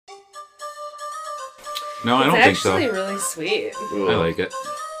No, I don't think so. It's actually really sweet. Ooh, I like it.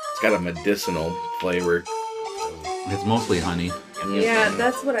 It's got a medicinal flavor. It's mostly honey. Yeah,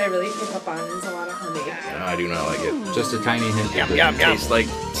 that's what I really pick up on is a lot of honey. No, I do not like it. Just a tiny hint. It tastes like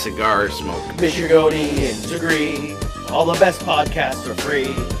cigar smoke. Mr. Godin's agree. All the best podcasts are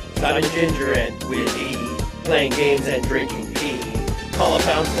free. Simon Ginger and Willie. Playing games and drinking tea. Call a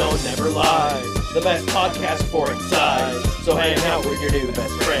Poundstone never lies. The best podcast for its size. So hang out with your new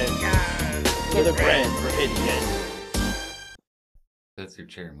best friend. With a friend for Gideon. That's your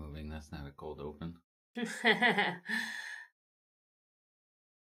chair moving. That's not a cold open.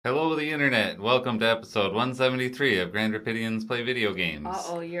 Hello, the internet. Welcome to episode 173 of Grand Rapidians Play Video Games.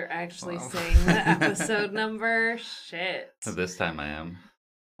 Uh-oh, you're actually saying the episode number? Shit. This time I am.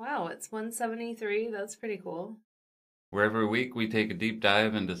 Wow, it's 173. That's pretty cool. Where every week we take a deep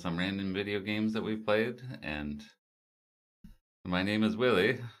dive into some random video games that we've played, and my name is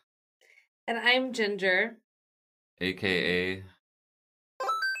Willie. And I'm Ginger. A.K.A.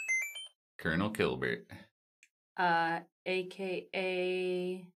 Colonel Kilbert.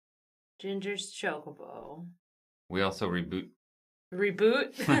 A.K.A. Ginger's Chocobo. We also reboot.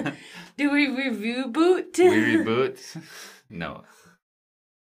 Reboot? Do we review boot? We reboot? No.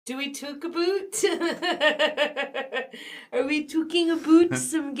 Do we took a boot? Are we tooking a boot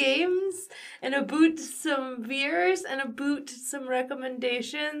some games? And a boot some beers? And a boot some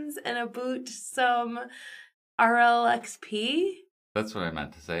recommendations? And a boot some RLXP? That's what I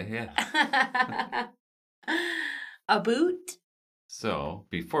meant to say, yeah. A boot? So,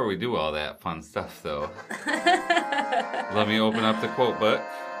 before we do all that fun stuff, though, let me open up the quote book.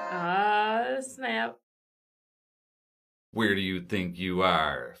 Snap. Where do you think you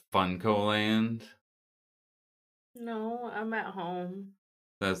are, Funko Land? No, I'm at home.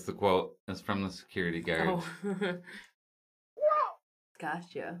 That's the quote. It's from the security guard. Oh.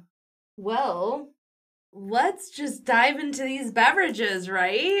 Gotcha. Well, let's just dive into these beverages,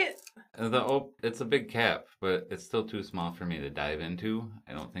 right? It's a big cap, but it's still too small for me to dive into.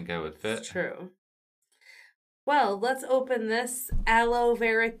 I don't think I would fit. It's true. Well, let's open this Aloe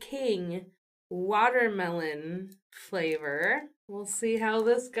Vera King watermelon flavor. We'll see how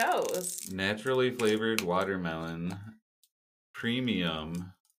this goes. Naturally flavored watermelon.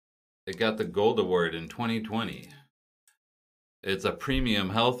 Premium. It got the Gold Award in 2020. It's a premium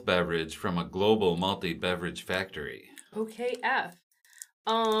health beverage from a global multi-beverage factory. Okay, F.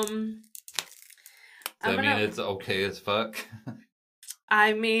 Does that mean it's okay as fuck?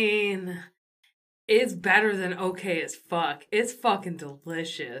 I mean, it's better than okay as fuck. It's fucking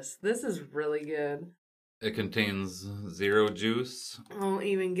delicious. This is really good. It contains zero juice. I don't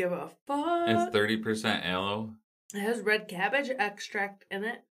even give a fuck. It's 30% aloe. It has red cabbage extract in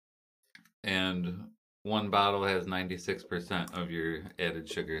it. And one bottle has 96% of your added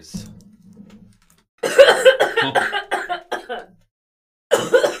sugars.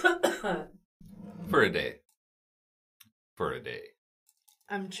 For a day. For a day.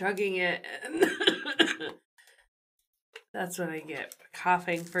 I'm chugging it. That's what I get.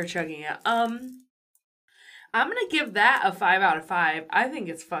 Coughing for chugging it. I'm gonna give that a 5 out of 5. I think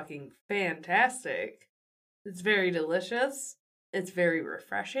it's fucking fantastic. It's very delicious. It's very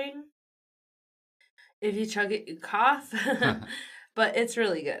refreshing. If you chug it, you cough. But it's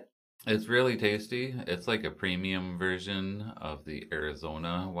really good. It's really tasty. It's like a premium version of the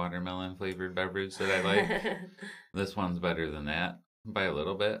Arizona watermelon flavored beverage that I like. This one's better than that by a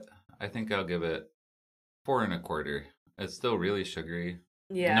little bit. I think I'll give it 4 1/4. It's still really sugary.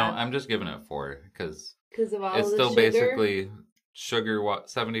 Yeah. No, I'm just giving it 4 because of all it's the still sugar? basically sugar,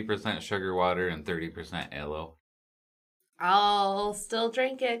 70% sugar water and 30% aloe. I'll still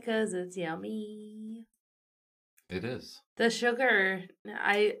drink it because it's yummy. It is. The sugar,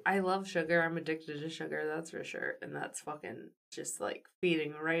 I love sugar. I'm addicted to sugar, that's for sure. And that's fucking just like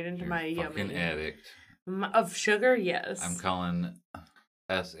feeding right into You're my fucking yummy. addict. Of sugar, yes. I'm calling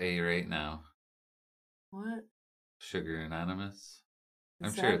SA right now. What? Sugar Anonymous. I'm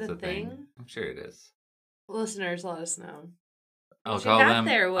Is sure that it's a a thing. I'm sure it is. Listeners, let us know. I'll What you call got them.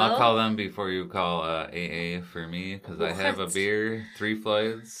 there, Will? I'll call them before you call AA for me because I have a What? beer, Three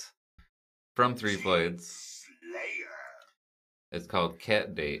Floyds, from Three Floyds. It's called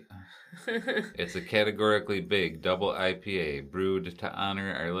Cat Date. It's a categorically big double IPA brewed to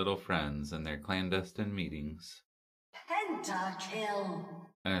honor our little friends and their clandestine meetings. Pentakill.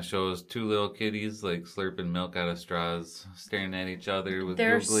 And it shows 2 little kitties like slurping milk out of straws, staring at each other with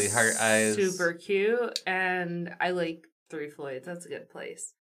They're googly heart eyes. super cute, and I like Three Floyds. That's a good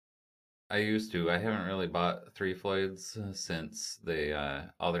place. I used to. I haven't really bought Three Floyds since they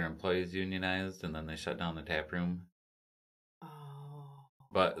all their employees unionized and then they shut down the tap room. Oh.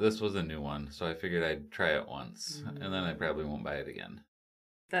 But this was a new one, so I figured I'd try it once, and then I probably won't buy it again.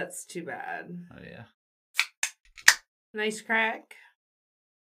 That's too bad. Oh, yeah. Nice crack.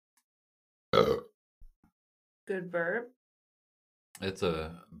 Good burp. It's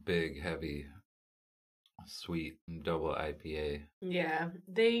a big, heavy, sweet double IPA. Yeah,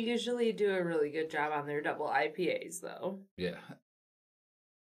 they usually do a really good job on their double IPAs, though. Yeah.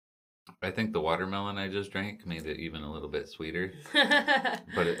 I think the watermelon I just drank made it even a little bit sweeter.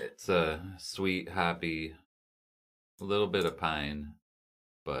 But it's a sweet, hoppy, a little bit of pine,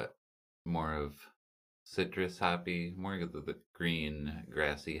 but more of citrus hoppy, more of the green,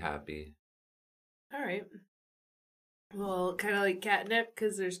 grassy hoppy. All right. Well, kind of like catnip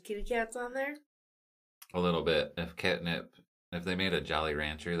because there's kitty cats on there. A little bit. If they made a Jolly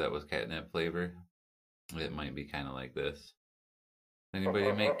Rancher that was catnip flavor, it might be kind of like this.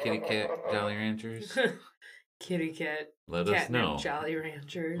 Anybody make kitty cat Jolly Ranchers? Kitty cat. Let us Catnip know. Jolly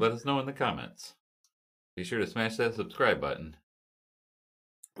Ranchers. Let us know in the comments. Be sure to smash that subscribe button.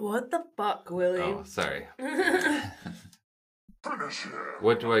 What the fuck, Willie? Oh, sorry.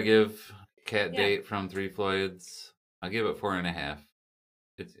 What do I give Cat Yeah. Date from Three Floyds? I'll give it 4.5.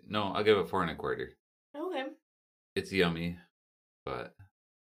 I'll give it 4.25. Okay. It's yummy, but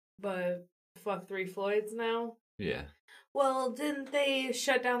But fuck Three Floyds now? yeah. Well, didn't they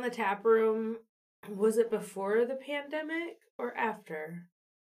shut down the tap room? Was it before the pandemic or after?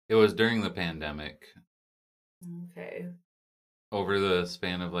 It was during the pandemic. Okay. Over the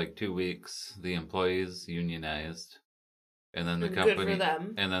span of like 2 weeks, the employees unionized. And then the Good company for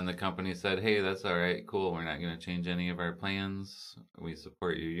them. And then the company said, "Hey, that's all right. Cool. We're not going to change any of our plans. We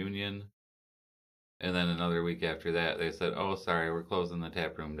support your union." And then another week after that, they said, "Oh, sorry, we're closing the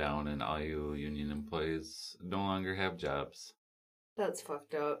tap room down, and all you union employees no longer have jobs." That's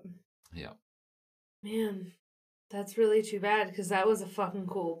fucked up. Yeah. Man, that's really too bad because that was a fucking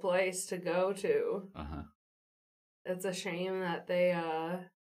cool place to go to. Uh-huh. It's a shame that they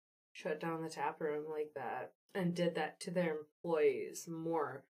shut down the tap room like that and did that to their employees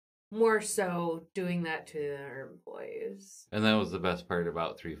more so doing that to their employees. And that was the best part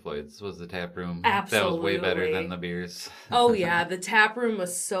about Three Floyds was the tap room. Absolutely. That was way better than the beers. Oh yeah, the tap room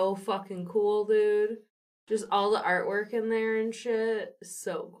was so fucking cool, dude. Just all the artwork in there and shit.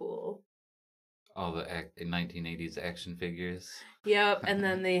 So cool. All the 1980s action figures. Yep, and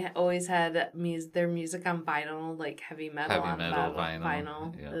then they always had their music on vinyl, like heavy metal on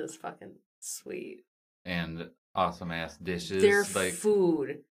vinyl. Yeah. It was fucking sweet. And awesome ass dishes. Their like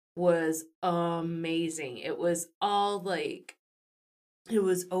food was amazing. It was all like, it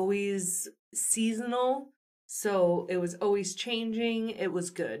was always seasonal, so it was always changing. It was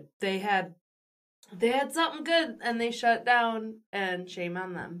good. They had something good and they shut down, and shame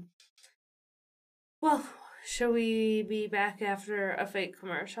on them. Well, shall we be back after a fake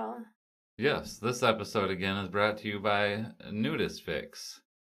commercial? Yes, this episode again is brought to you by Nudist Fix.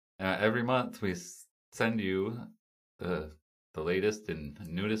 Every month we send you the latest in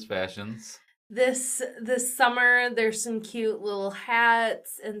nudist fashions. This summer, there's some cute little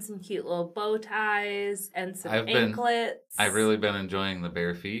hats and some cute little bow ties and some anklets. I've really been enjoying the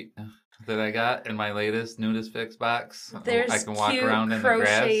bare feet that I got in my latest Nudist Fix box. There's I can walk cute around in the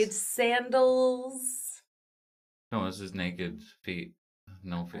grass. crocheted sandals. No, it's just naked feet.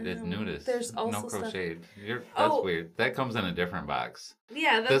 No, it's nudist. There's also no stuff- crocheted. That's weird. That comes in a different box.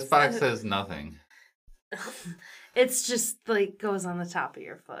 Yeah, This box says nothing. It's just like goes on the top of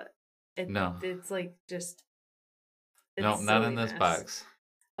your foot. No. It's like just. No, it's not in this silliness. box.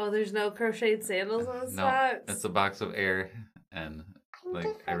 Oh, there's no crocheted sandals in this No, box? it's a box of air, and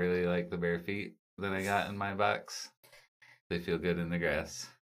like I really like the bare feet that I got in my box. They feel good in the grass.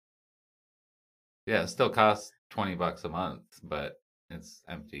 Yeah, it still costs $20 a month, but it's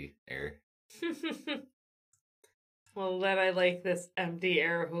empty air. Well, then I like this empty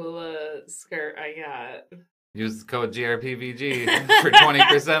air hula skirt I got. Use the code GRPVG for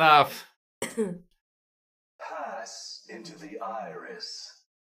 20% off. Pass into the iris.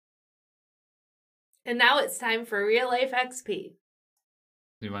 And now it's time for Real Life XP.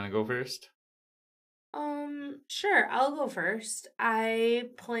 You want to go first? Sure, I'll go first. I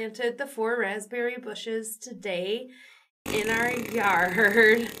planted the 4 raspberry bushes today in our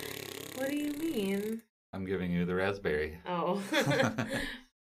yard. What do you mean? I'm giving you the raspberry. Oh.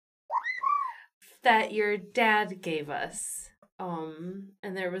 That your dad gave us. And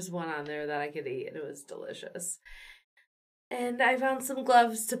there was one on there that I could eat, and it was delicious. And I found some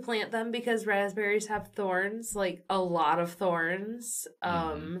gloves to plant them because raspberries have thorns, like a lot of thorns.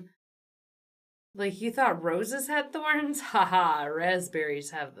 Like you thought roses had thorns? Haha,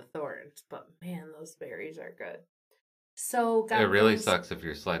 raspberries have the thorns. But man, those berries are good. So got It really those- sucks if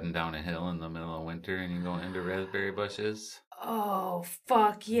you're sliding down a hill in the middle of winter and you go into raspberry bushes. Oh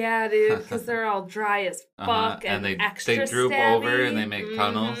fuck yeah, dude! Because they're all dry as fuck And they extra droop stabby. over and they make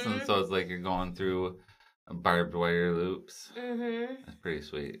tunnels, and Mhm. so it's like you're going through barbed wire loops. Mhm. That's pretty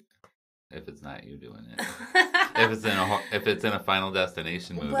sweet. If it's not you doing it. If it's in a Final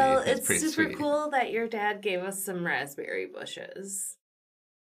Destination movie, Well, it's it's pretty super sweet. cool that your dad gave us some raspberry bushes,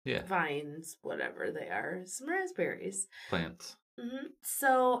 Yeah, vines, whatever they are, some raspberries. plants.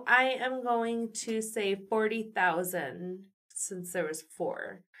 So I am going to say 40,000 since there was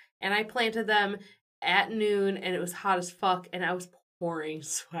 4, and I planted them at noon, and it was hot as fuck, and I was pouring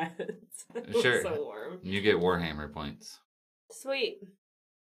sweat. It was Sure. so warm. You get Warhammer points. Sweet.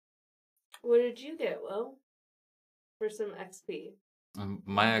 What did you get, Will? For some XP.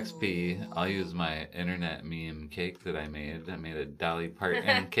 My XP, I'll use my internet meme cake that I made. I made a Dolly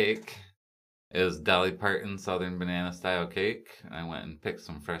Parton cake. It was Dolly Parton Southern Banana Style cake. I went and picked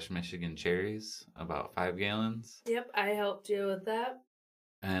some fresh Michigan cherries, about 5 gallons. Yep, I helped you with that.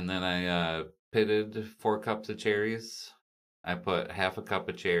 And then I pitted 4 cups of cherries. I put half a cup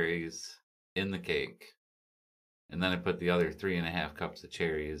of cherries in the cake. And then I put the other 3.5 cups of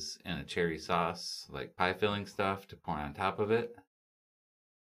cherries in a cherry sauce, like pie filling stuff, to pour on top of it.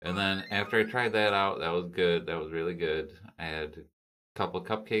 And then after I tried that out, that was good. That was really good. I had a couple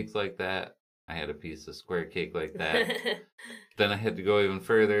cupcakes like that. I had a piece of square cake like that. Then I had to go even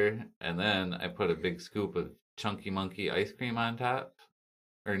further, and then I put a big scoop of Chunky Monkey ice cream on top.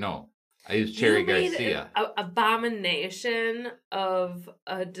 Or no, I used Cherry You made Garcia. an abomination of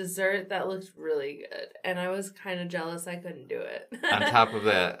a dessert that looked really good, and I was kind of jealous I couldn't do it. On top of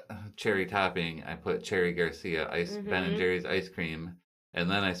that cherry topping, I put Cherry Garcia Ben and Jerry's ice cream, and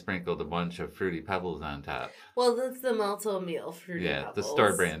then I sprinkled a bunch of Fruity Pebbles on top. Well, that's the Melto Meal Fruity Yeah, Pebbles. the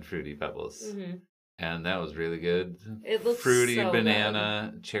store brand Fruity Pebbles. Mm-hmm. And that was really good. It looks fruity so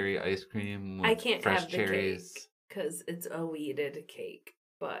banana cherry ice cream with I can't fresh have the cherries. cake because it's a weeded cake,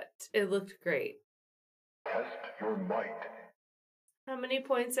 but it looked great. Test your might. How many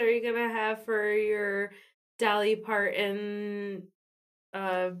points are you gonna have for your Dolly Parton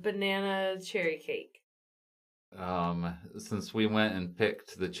banana cherry cake? Since we went and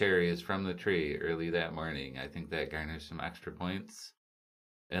picked the cherries from the tree early that morning, I think that garners some extra points.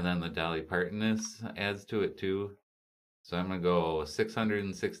 And then the Dolly Partonness adds to it too. So I'm gonna go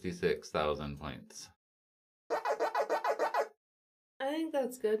 666,000 points. I think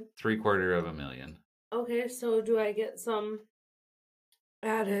that's good. 750,000. Okay, so do I get some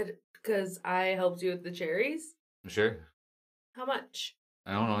added because I helped you with the cherries? Sure. How much?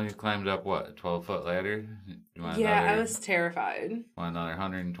 I don't know, you climbed up what, a 12-foot ladder? You want Yeah, I another, was terrified. want another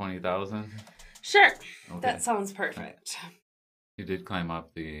 120,000? Sure, Okay. that sounds perfect. You did climb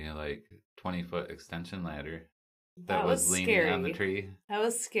up the 20-foot extension ladder That was leaning scary. on the tree. That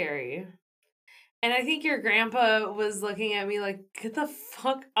was scary. And I think your grandpa was looking at me like, get the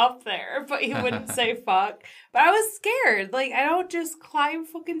fuck up there. But he wouldn't say fuck. But I was scared. Like, I don't just climb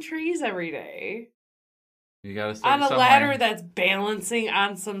fucking trees every day. You gotta start On a somewhere. ladder that's balancing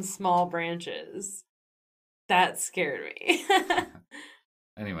on some small branches. That scared me.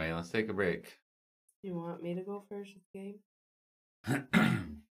 Anyway, let's take a break. You want me to go first with the game?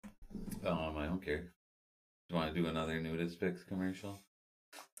 I don't care. Do you want to do another Nudist Picks commercial?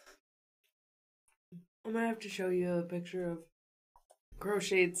 I'm gonna have to show you a picture of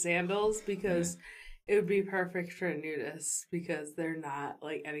crocheted sandals because it would be perfect for nudists because they're not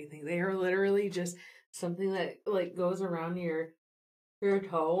like anything. They are literally just something that like goes around your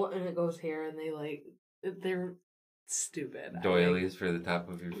toe and it goes here and they're stupid. Doilies for the top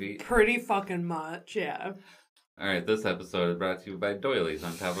of your feet. Pretty fucking much, yeah. Alright, this episode is brought to you by doilies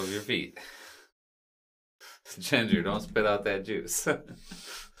on top of your feet. Ginger, don't spit out that juice.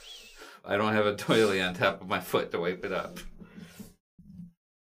 I don't have a doily on top of my foot to wipe it up.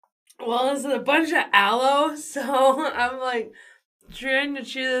 Well, it's a bunch of aloe, so I'm like trying to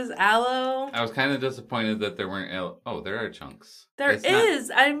chew this aloe. I was kind of disappointed that there weren't... Oh, there are chunks. There It's not-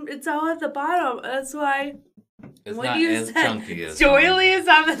 is. It's all at the bottom. That's why. It's When not you as said chunky as... doily is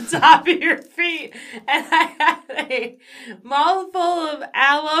on the top of your feet, and I had a mouthful of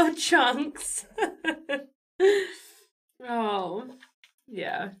aloe chunks. Oh,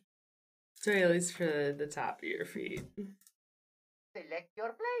 yeah. Doilies for the top of your feet. Select your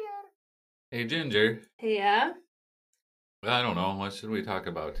player. Hey, Ginger. Yeah. I don't know. What should we talk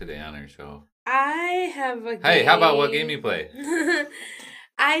about today on our show? I have a game. Hey, how about what game you play?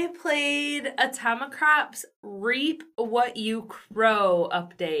 I played Atomicrops Reap What You Crow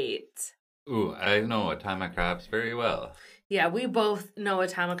update. Ooh, I know Atomic Crops very well. Yeah, we both know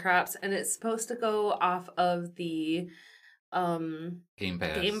Atomic Crops, and it's supposed to go off of the Game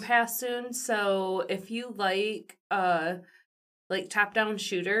Pass. Game Pass soon. So if you like top-down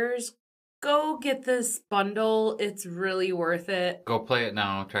shooters, go get this bundle. It's really worth it. Go play it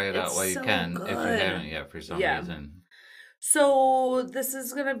now. Try it out It's while you so can if you good. haven't yet for some Yeah. reason. So this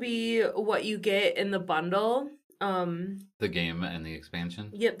is gonna be what you get in the bundle. The game and the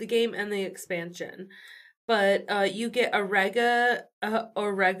expansion. Yep, the game and the expansion. But you get Orega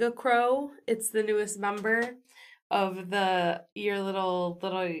Crow. It's the newest member of your little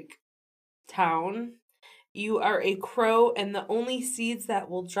like town. You are a crow, and the only seeds that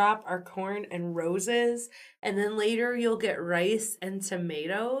will drop are corn and roses. And then later you'll get rice and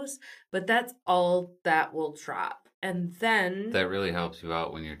tomatoes, but that's all that will drop. And then That really helps you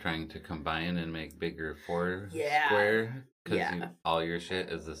out when you're trying to combine and make bigger square. Because Yeah. all your shit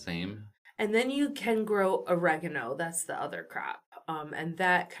is the same. And then you can grow oregano. That's the other crop. And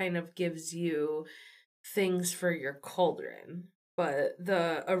that kind of gives you things for your cauldron. But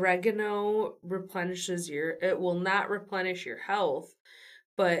the oregano it will not replenish your health,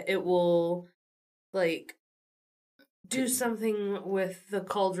 but it will, like, do something with the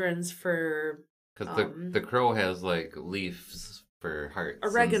cauldrons for... Because the crow has, like, leaves for hearts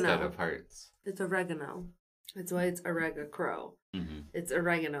Oregano. instead of hearts. It's oregano. That's why it's Orega Crow. Mm-hmm. It's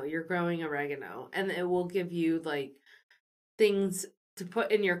oregano. You're growing oregano. And it will give you, like, things to put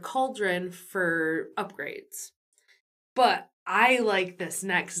in your cauldron for upgrades. But I like this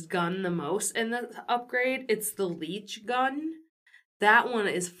next gun the most in the upgrade. It's the leech gun. That one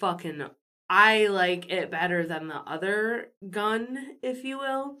is fucking... I like it better than the other gun, if you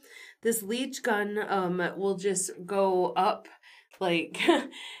will. This leech gun will just go up, like,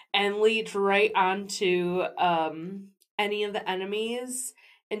 and leech right onto any of the enemies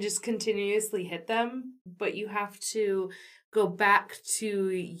and just continuously hit them. But you have to go back to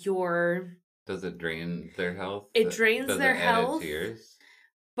your... Does it drain their health? It drains Does their it add it health. to yours?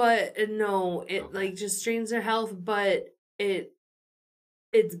 But no, it Okay. like just drains their health, but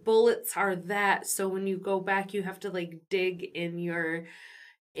its bullets are that, so when you go back you have to like dig in your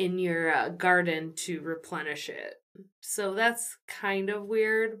garden to replenish it. So that's kind of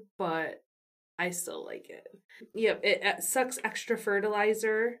weird, but I still like it. Yep, it sucks extra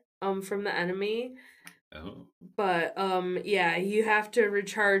fertilizer from the enemy. Oh. But yeah, you have to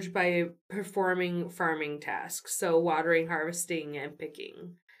recharge by performing farming tasks, so watering, harvesting, and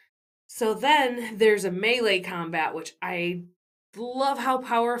picking. So then there's a melee combat, which I love how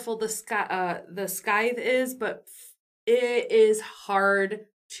powerful the scythe is, but it is hard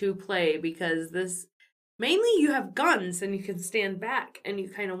to play because mainly you have guns and you can stand back, and you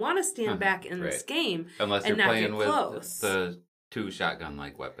kind of want to stand back in this right. game. Unless and you're not playing get with close. the 2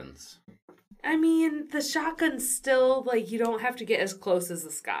 shotgun-like weapons. I mean, the shotgun's still, like, you don't have to get as close as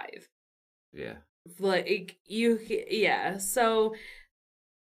the scythe. Yeah. Like, yeah, so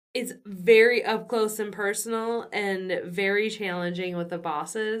it's very up close and personal and very challenging with the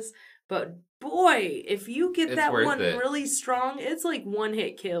bosses. But boy, if you get It's that worth one it. really strong, it's like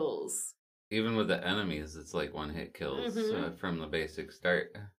one-hit kills. Even with the enemies, it's like one-hit kills Mhm. from the basic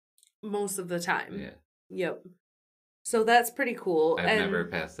start. Most of the time. Yeah. Yep. So that's pretty cool. I've never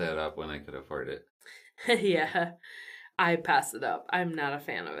passed that up when I could afford it. Yeah, I pass it up. I'm not a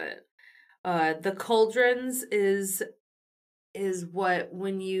fan of it. The cauldrons is what,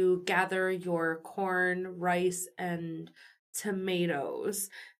 when you gather your corn, rice, and tomatoes,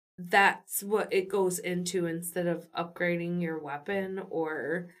 that's what it goes into instead of upgrading your weapon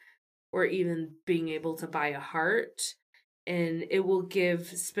or even being able to buy a heart. And it will give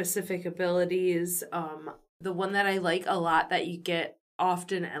specific abilities. The one that I like a lot that you get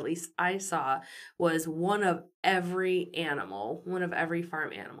often, at least I saw, was one of every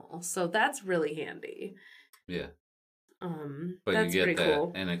farm animal. So that's really handy. Yeah. But That's you get pretty that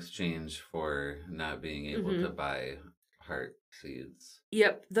cool. in exchange for not being able to buy heart seeds.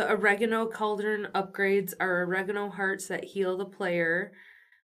 Yep, the oregano cauldron upgrades are oregano hearts that heal the player.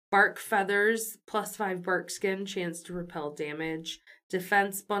 Bark feathers, +5 bark skin, chance to repel damage.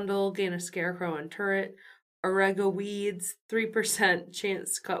 Defense bundle, gain a scarecrow and turret. Orego weeds, 3%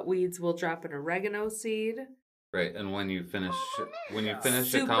 chance to cut weeds will drop an oregano seed. Right, and when you finish a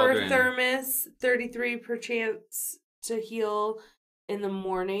Super cauldron, thermos, 33 per chance to heal in the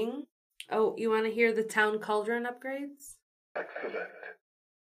morning. Oh, you want to hear the town cauldron upgrades? Excellent.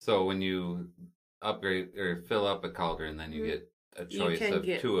 so when you upgrade or fill up a cauldron, then you get a You choice can of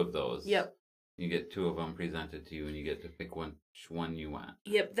get- 2 of those. Yep. You get 2 of them presented to you, and you get to pick which one you want.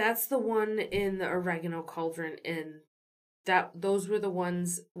 Yep, that's the one in the oregano cauldron, and those were the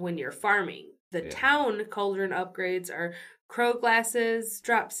ones when you're farming. The Yeah. town cauldron upgrades are Crow glasses,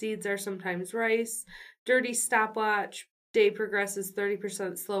 drop seeds are sometimes rice. Dirty stopwatch, day progresses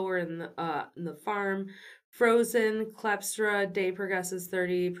 30% slower in the farm. Frozen Klepstra, day progresses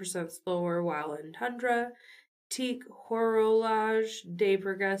 30% slower while in tundra. Teak horolage, day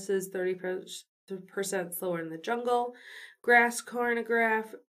progresses 30% slower in the jungle. Grass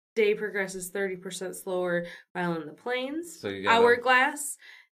chronograph, day progresses 30% slower while in the plains. So you got Hourglass,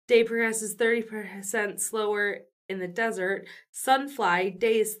 day progresses 30% slower in the desert. Sunfly,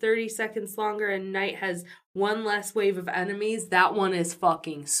 day is 30 seconds longer and night has one less wave of enemies. That one is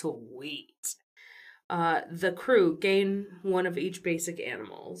fucking sweet. The crew, gain one of each basic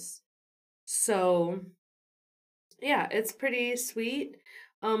animals. So, yeah, it's pretty sweet.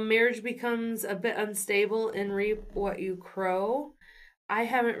 Marriage becomes a bit unstable and reap what you crow. I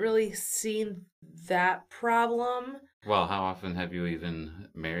haven't really seen that problem. Well, how often have you even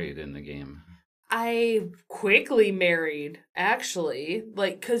married in the game? I quickly married, actually.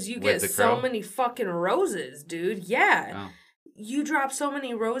 Like, because you With get the so crow? many fucking roses, dude. Yeah. Oh. You drop so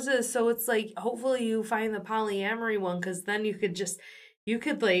many roses, so it's like, hopefully you find the polyamory one, because then you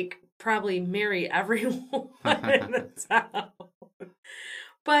could, like, probably marry everyone in the town.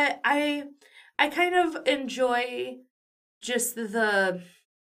 But I kind of enjoy just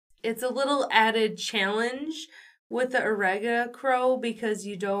it's a little added challenge with the Erega crow because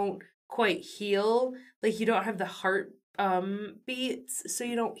you don't quite heal. Like, you don't have the heart beats, so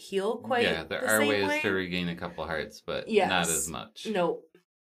you don't heal quite Yeah, there the are same ways way. to regain a couple hearts, but not Yes. as much. Nope.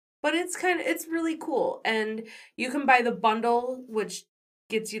 But it's really cool. And you can buy the bundle, which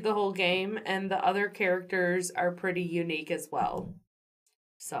gets you the whole game, and the other characters are pretty unique as well.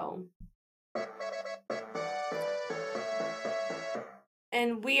 So.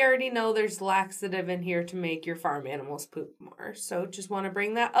 And we already know there's laxative in here to make your farm animals poop more. So just want to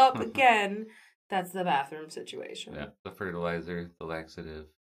bring that up again. That's the bathroom situation. Yeah, the fertilizer, the laxative,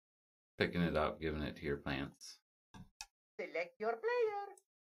 picking it up, giving it to your plants. Select your player.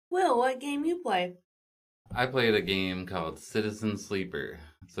 Will, what game you play? I played a game called Citizen Sleeper.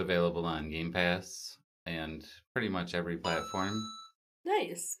 It's available on Game Pass and pretty much every platform.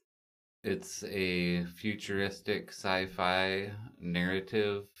 Nice. It's a futuristic sci-fi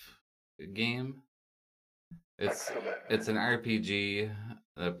narrative game. It's an RPG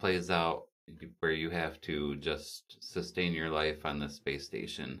that plays out where you have to just sustain your life on the space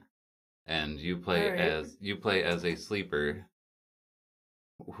station, and you play as a sleeper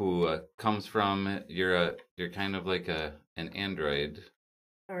who comes from you're kind of like an android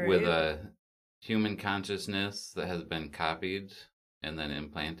with a human consciousness that has been copied and then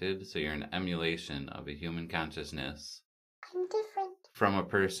implanted, so you're an emulation of a human consciousness. I'm different. From a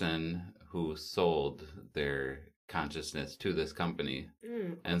person who sold their consciousness to this company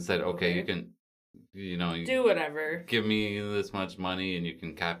and said, okay, you can, do whatever. Give me this much money and you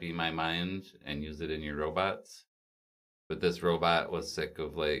can copy my mind and use it in your robots. But this robot was sick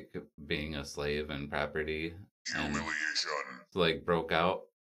of like being a slave and property. Humiliation. Like broke out.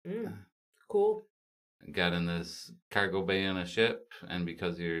 Cool. Got in this cargo bay on a ship, and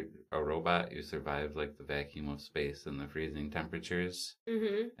because you're a robot, you survive like the vacuum of space and the freezing temperatures.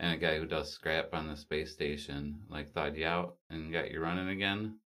 Mm-hmm. And a guy who does scrap on the space station like thawed you out and got you running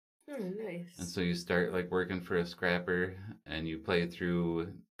again. Oh, nice. And so you start like working for a scrapper, and you play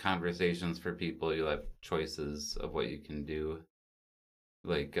through conversations for people. You'll have choices of what you can do.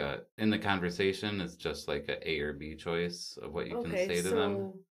 Like in the conversation, it's just like a or B choice of what you can say to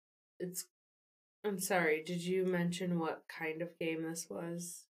them. I'm sorry, did you mention what kind of game this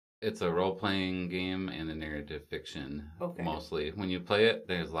was? It's a role-playing game and a narrative fiction, Okay. mostly. When you play it,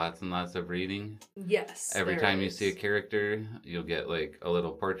 there's lots and lots of reading. Yes. Every time you see a character, you'll get like a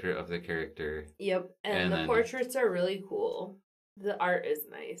little portrait of the character. Yep, and the portraits are really cool. The art is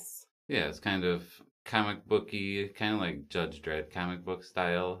nice. Yeah, it's kind of comic booky, kind of like Judge Dredd comic book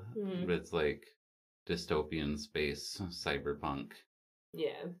style, but it's like dystopian space, cyberpunk.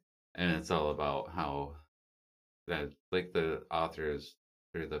 Yeah. And it's all about how that, like, the authors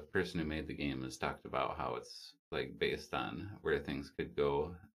or the person who made the game has talked about how it's like based on where things could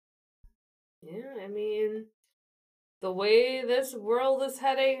go. Yeah, I mean, the way this world is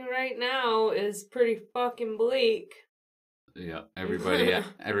heading right now is pretty fucking bleak. Yeah,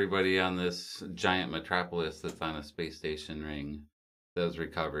 everybody on this giant metropolis that's on a space station ring that was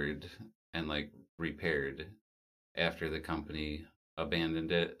recovered and like repaired after the company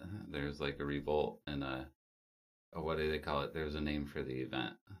abandoned it. There's like a revolt and what do they call it? There's a name for the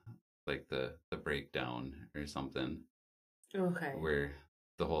event, like the breakdown or something. Okay. Where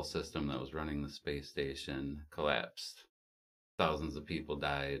the whole system that was running the space station collapsed. Thousands of people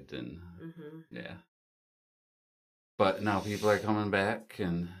died, and yeah. But now people are coming back,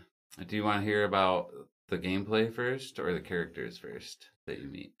 and do you want to hear about the gameplay first or the characters first that you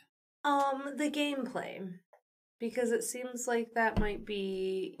meet? The gameplay. Because it seems like that might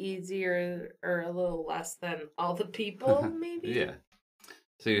be easier or a little less than all the people, maybe? Yeah.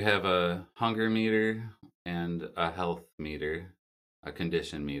 So you have a hunger meter and a health meter, a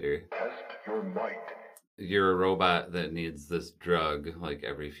condition meter. Test your might. You're a robot that needs this drug like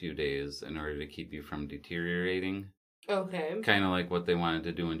every few days in order to keep you from deteriorating. Okay. Kind of like what they wanted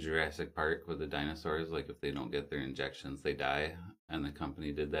to do in Jurassic Park with the dinosaurs. Like if they don't get their injections, they die. And the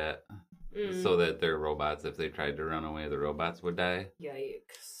company did that so that their robots, if they tried to run away, the robots would die.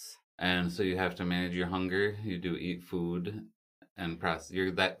 Yikes. And so you have to manage your hunger. You do eat food and process.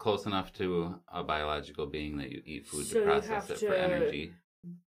 You're that close enough to a biological being that you eat food So to you process have it for to- energy.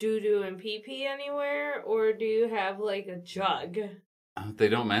 Doo-doo and pee-pee anywhere? Or do you have, like, a jug? They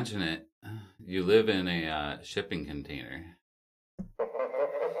don't mention it. You live in a shipping container.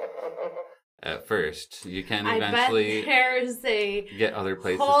 At first, you can I bet eventually there's a get other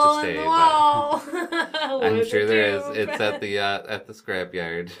places hole to in stay. the But wall. I'm with sure a there is. tube. It's at the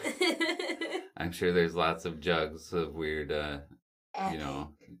scrapyard. I'm sure there's lots of jugs of weird, you know,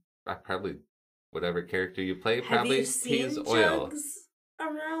 probably whatever character you play Have probably you seen pees oil. jugs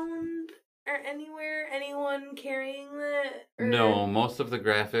around or anywhere? Anyone carrying that? Or... No, most of the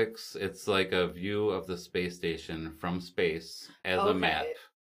graphics, it's like a view of the space station from space as a map.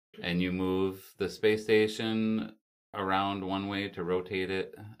 And you move the space station around one way to rotate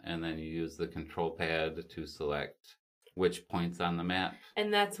it, and then you use the control pad to select which points on the map.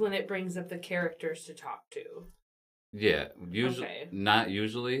 And that's when it brings up the characters to talk to. Yeah, usually Okay. not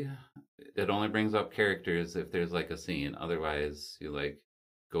usually. It only brings up characters if there's like a scene. Otherwise, you like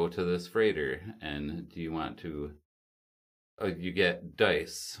go to this freighter, and do you want to? You get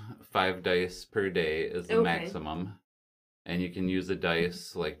dice. 5 dice per day is the Okay. maximum, and you can use the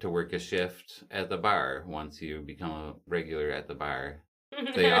dice like to work a shift at the bar. Once you become a regular at the bar,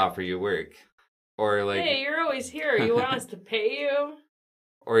 they offer you work, or like hey, you're always here. You want us to pay you?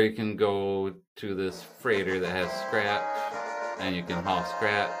 Or you can go to this freighter that has scrap, and you can haul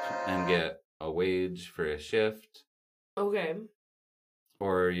scrap and get a wage for a shift. Okay.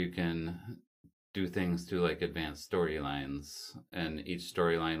 Or you can do things to like advance storylines, and each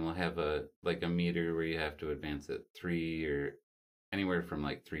storyline will have a meter where you have to advance it 3 or anywhere from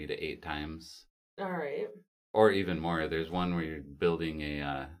like 3 to 8 times, All right. or even more. There's one where you're building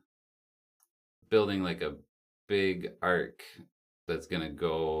a big ark that's going to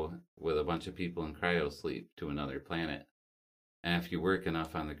go with a bunch of people in cryo sleep to another planet. And if you work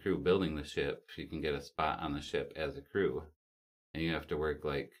enough on the crew building the ship, you can get a spot on the ship as a crew. And you have to work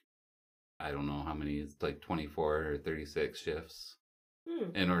like, I don't know how many, it's like 24 or 36 shifts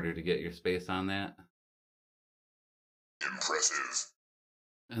in order to get your space on that. Impressive.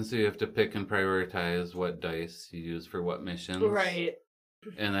 And so you have to pick and prioritize what dice you use for what missions. Right.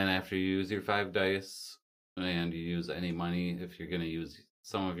 And then after you use your 5 dice, and you use any money, if you're going to use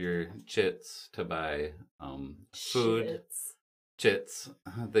some of your chits to buy food. Shits. Chits.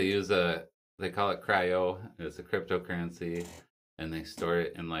 They call it cryo. It's a cryptocurrency, and they store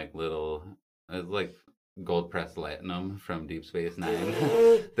it in like it's like gold pressed latinum from Deep Space Nine.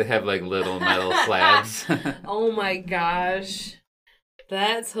 They have like little metal slabs. Oh my gosh.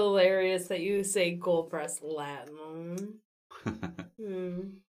 That's hilarious that you say gold pressed Latin.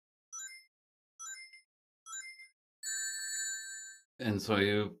 And so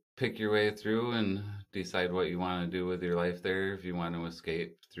you pick your way through and decide what you want to do with your life there. If you want to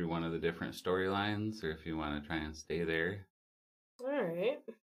escape through one of the different storylines, or if you want to try and stay there. Alright.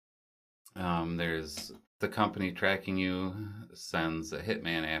 There's the company tracking you sends a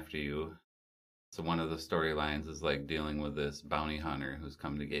hitman after you. So one of the storylines is like dealing with this bounty hunter who's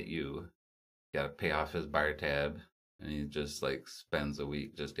come to get you. You gotta pay off his bar tab, and he just like spends a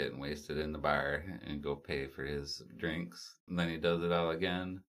week just getting wasted in the bar and go pay for his drinks. And then he does it all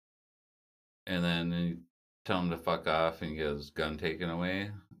again. And then you tell him to fuck off and he gets his gun taken away.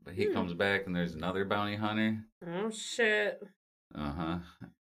 But he comes back and there's another bounty hunter. Oh shit. Uh-huh.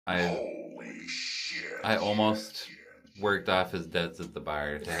 Holy shit. I almost worked off his debts at the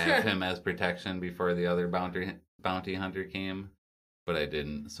bar to have him as protection before the other bounty hunter came. But I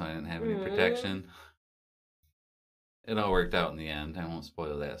didn't, so I didn't have any protection. It all worked out in the end. I won't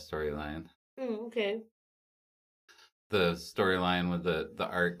spoil that storyline. Okay. The storyline with the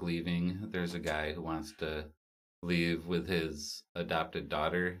arc leaving, there's a guy who wants to leave with his adopted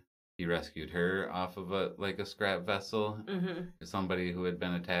daughter. He rescued her off of a scrap vessel. Somebody who had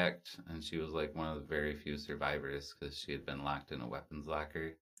been attacked, and she was like one of the very few survivors because she had been locked in a weapons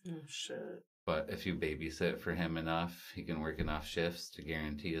locker. Oh shit. But if you babysit for him enough, he can work enough shifts to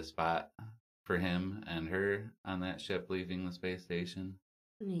guarantee a spot for him and her on that ship leaving the space station.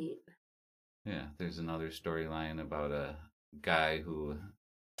 Neat. Yeah, there's another storyline about a guy who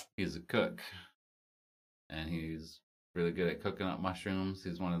he's a cook and he's really good at cooking up mushrooms.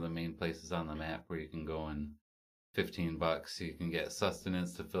 He's one of the main places on the map where you can go and $15 you can get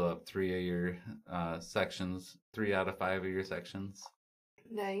sustenance to fill up 3 of your sections, 3 out of 5 of your sections.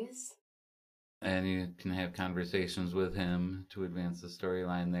 Nice. And you can have conversations with him to advance the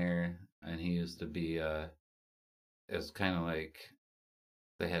storyline there. And he used to be it's kind of like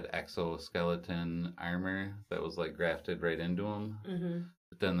they had exoskeleton armor that was like grafted right into him. Mm-hmm.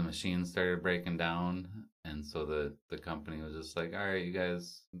 But then the machine started breaking down, and so the company was just like, all right, you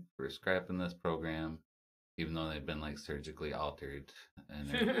guys, we're scrapping this program, even though they'd been like surgically altered.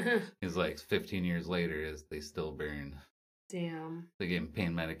 And he's like 15 years later, they still burn. Damn. They gave him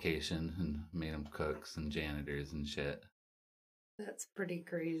pain medication and made him cooks and janitors and shit. That's pretty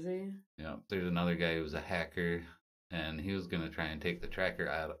crazy. Yeah, there's another guy who was a hacker, and he was gonna try and take the tracker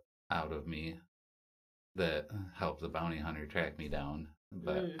out of me that helped the bounty hunter track me down.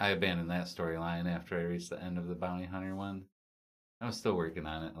 But I abandoned that storyline after I reached the end of the bounty hunter one. I was still working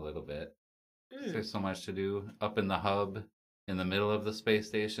on it a little bit. There's so much to do. Up in the hub, in the middle of the space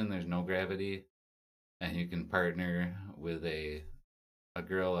station, there's no gravity. And you can partner with a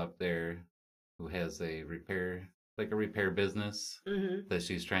girl up there who has a repair business that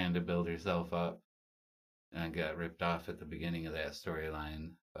she's trying to build herself up. And I got ripped off at the beginning of that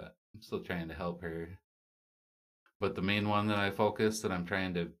storyline, but I'm still trying to help her. But the main one that I'm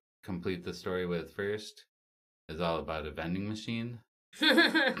trying to complete the story with first is all about a vending machine.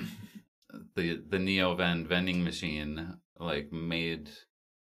 The NeoVend vending machine like made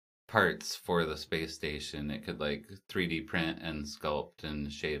parts for the space station. It could like 3D print and sculpt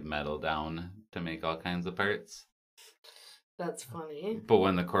and shave metal down to make all kinds of parts. That's funny. But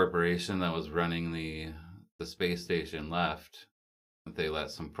when the corporation that was running the space station left, they let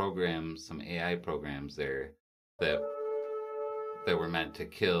some AI programs there that were meant to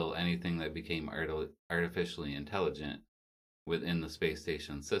kill anything that became artificially intelligent within the space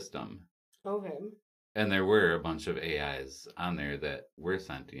station system. Okay. And there were a bunch of AIs on there that were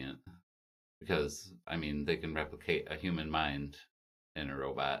sentient because, I mean, they can replicate a human mind in a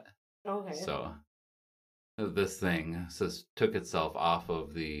robot. Okay. So this thing took itself off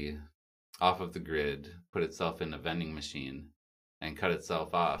of the grid, put itself in a vending machine, and cut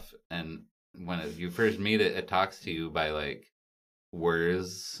itself off. And when you first meet it, it talks to you by like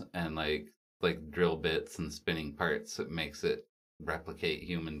words and like drill bits and spinning parts. It makes it replicate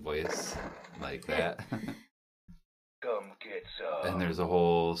human voice like that. Come get some. And there's a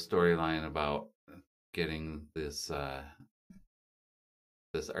whole storyline about getting this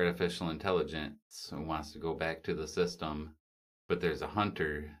artificial intelligence who wants to go back to the system, but there's a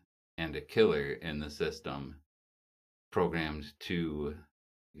hunter and a killer in the system programmed to,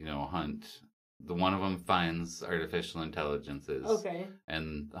 hunt. The one of them finds artificial intelligences. Okay.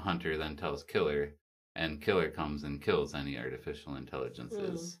 And the hunter then tells killer, and killer comes and kills any artificial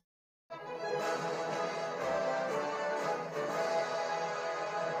intelligences.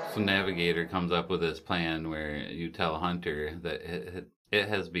 So Navigator comes up with this plan where you tell Hunter that it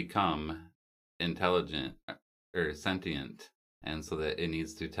has become intelligent or sentient, and so that it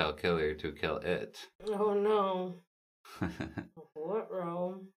needs to tell Killer to kill it. Oh no. What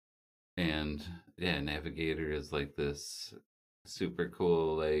wrong? And yeah, Navigator is like this super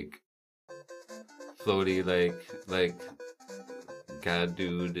cool, like floaty, like god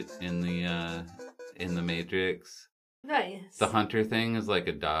dude in the Matrix. Nice. The hunter thing is like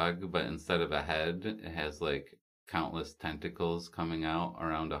a dog, but instead of a head, it has like countless tentacles coming out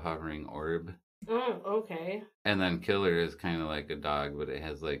around a hovering orb. Oh, okay. And then Killer is kind of like a dog, but it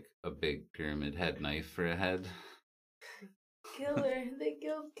has like a big pyramid head knife for a head. Killer. They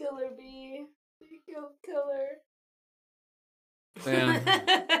killed Killer Bee. They killed Killer.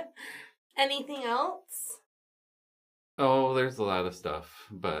 Yeah. Anything else? Oh, there's a lot of stuff,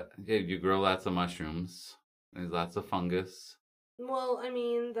 but yeah, you grow lots of mushrooms. There's lots of fungus. Well, I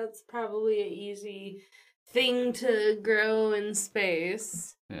mean, that's probably an easy thing to grow in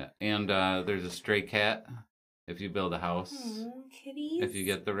space. Yeah, and there's a stray cat. If you build a house, Kitties. if you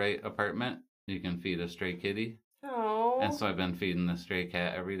get the right apartment, you can feed a stray kitty. Oh. And so I've been feeding the stray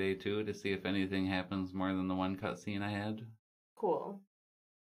cat every day too to see if anything happens more than the one cutscene I had. Cool.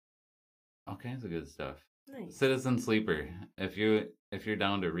 All kinds of good stuff. Nice. Citizen Sleeper. If you're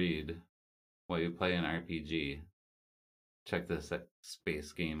down to read while you play an RPG, check this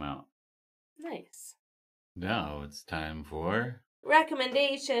space game out. Nice. Now it's time for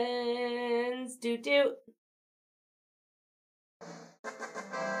Recommendations. Doot doot.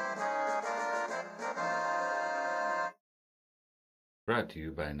 Brought to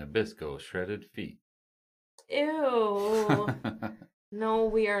you by Nabisco Shredded Feet. Ew. No,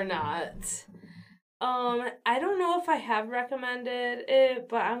 we are not. I don't know if I have recommended it,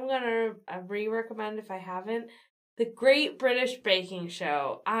 but I'm gonna re-recommend if I haven't. The Great British Baking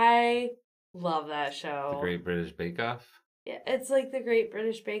Show. I love that show. The Great British Bake Off. Yeah, it's like the Great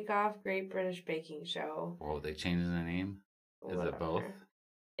British Bake Off, Great British Baking Show. Oh, they changed the name? Is it both? Whatever.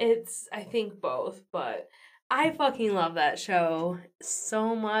 It's, I think, both, but I fucking love that show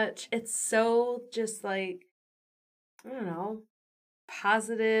so much. It's so just like, I don't know,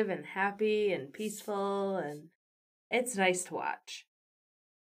 positive and happy and peaceful, and it's nice to watch.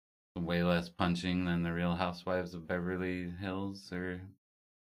 Way less punching than the Real Housewives of Beverly Hills or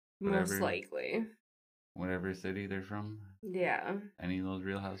Most whatever. likely. Whatever city they're from. Yeah. Any of those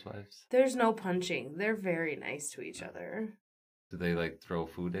Real Housewives. There's no punching. They're very nice to each other. Do they like throw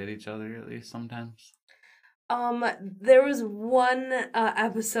food at each other at least sometimes? There was one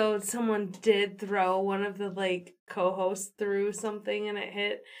episode someone did throw, one of the like co-hosts threw something and it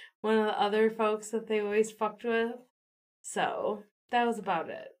hit one of the other folks that they always fucked with. So that was about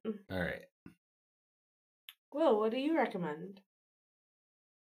it. All right. Will, what do you recommend?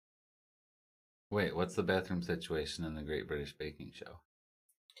 Wait, what's the bathroom situation in the Great British Baking Show?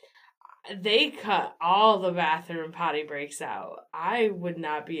 They cut all the bathroom potty breaks out. I would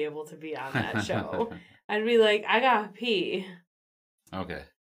not be able to be on that show. I'd be like, I gotta pee. Okay.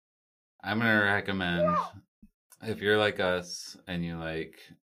 I'm going to recommend, if you're like us and you like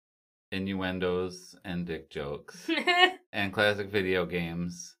innuendos and dick jokes and classic video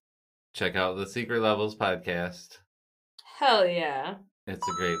games, check out the Secret Levels podcast. Hell yeah. It's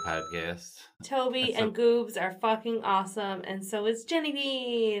a great podcast. Toby It's and Goobs are fucking awesome, and so is Jenny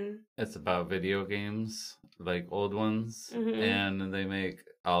Bean. It's about video games, like old ones, Mhm. and they make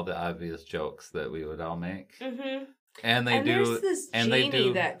all the obvious jokes that we would all make. Mm-hmm. And they and do, there's this and they genie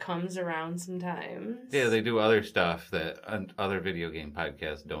do, that comes around sometimes. yeah, they do other stuff that other video game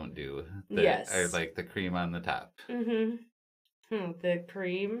podcasts don't do. That Yes. are like the cream on the top. Mm-hmm. The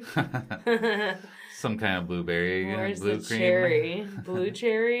cream. Some kind of blueberry, Where's blue the cream. cherry? Blue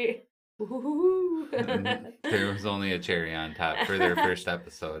cherry. Ooh. And there was only a cherry on top for their first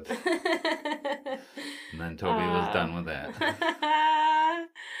episode. And then Toby was done with that.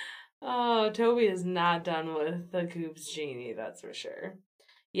 Oh, Toby is not done with the Goobs Genie, that's for sure.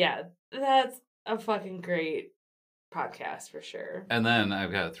 Yeah, that's a fucking great podcast for sure. And then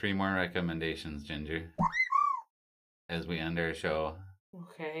I've got 3 more recommendations, Ginger. As we end our show,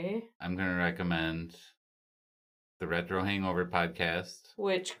 Okay. I'm going to recommend the Retro Hangover podcast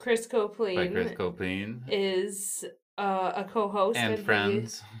Which Chris Copleen by Chris Copleen is a co-host and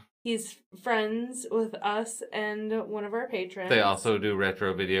friends. He's friends with us and one of our patrons. They also do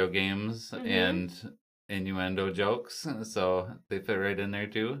retro video games Mhm. and innuendo jokes, so they fit right in there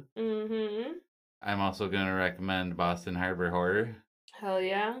too. Mm-hmm. I'm also going to recommend Boston Harbor Horror. Hell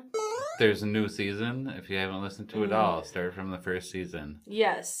yeah. There's a new season. If you haven't listened to it all, start from the first season.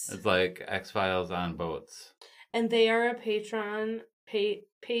 Yes. It's like X-Files on boats. And they are a patron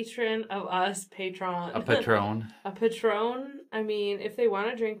of us, patron. A Patron. A Patron. I mean, if they want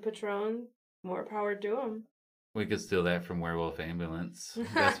to drink Patron, more power to them. We could steal that from Werewolf Ambulance.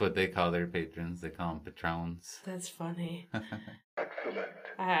 That's what they call their patrons. They call them Patrons. That's funny. Excellent.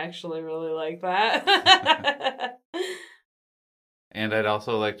 I actually really like that. And I'd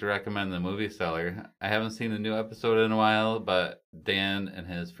also like to recommend The Movie Seller. I haven't seen a new episode in a while, but Dan and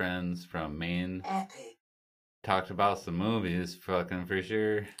his friends from Maine Epic. talked about some movies, fucking for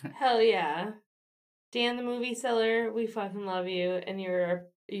sure. Hell yeah. Dan the Movie Seller, we fucking love you, and you're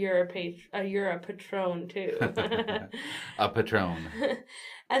a patron too. A Patron.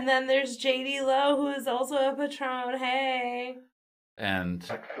 And then there's JD Lowe, who is also a patron. Hey. And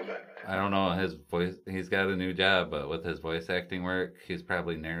Excellent. I don't know, his voice, he's got a new job, but with his voice acting work, he's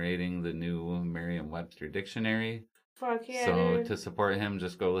probably narrating the new Merriam-Webster dictionary. Fuck yeah, So dude. to support him,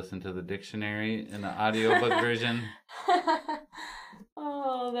 just go listen to the dictionary in the audiobook version.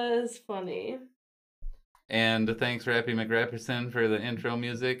 Oh, that is funny. And thanks Rappy McRapperson for the intro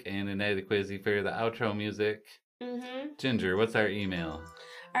music and Inadequacy for the outro music. Mm-hmm. Ginger, what's our email?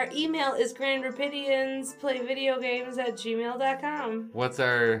 Our email is grandrapidiansplayvideogames@gmail.com. What's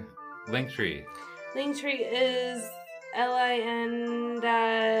our link tree? Linktree is lin.tree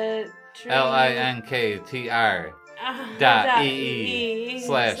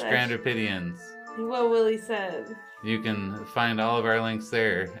linktr.ee/grandrapidians. What Willie said. You can find all of our links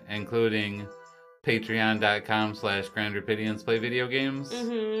there, including Patreon.com/Grand Rapidians Play Video Games.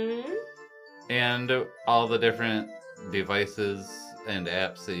 Mm-hmm. And all the different devices and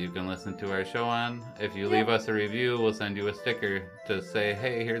apps that you can listen to our show on. If you leave us a review, we'll send you a sticker to say,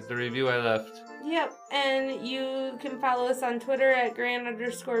 hey, here's the review I left. Yep, and you can follow us on Twitter at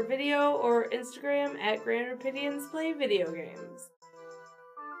grand_video or Instagram at Grand Rapidians Play Video Games.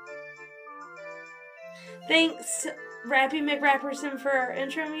 Thanks, Rappy McRapperson, for our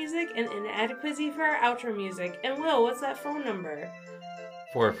intro music and Inadequacy for our outro music. And Will, what's that phone number?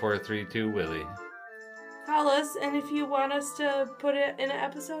 4432 Willie. Call us, and if you want us to put it in an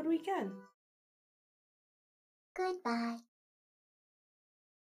episode, we can. Goodbye.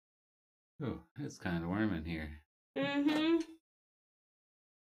 Ooh, it's kind of warm in here. Mm-hmm.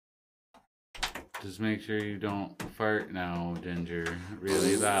 Just make sure you don't fart now, Ginger,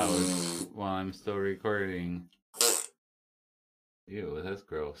 really loud while I'm still recording. Ew, that's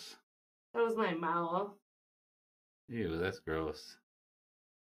gross. That was my mouth. Ew, that's gross.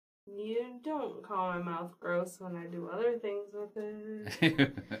 You don't call my mouth gross when I do other things with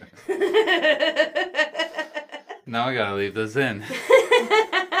it. Now I gotta leave this in.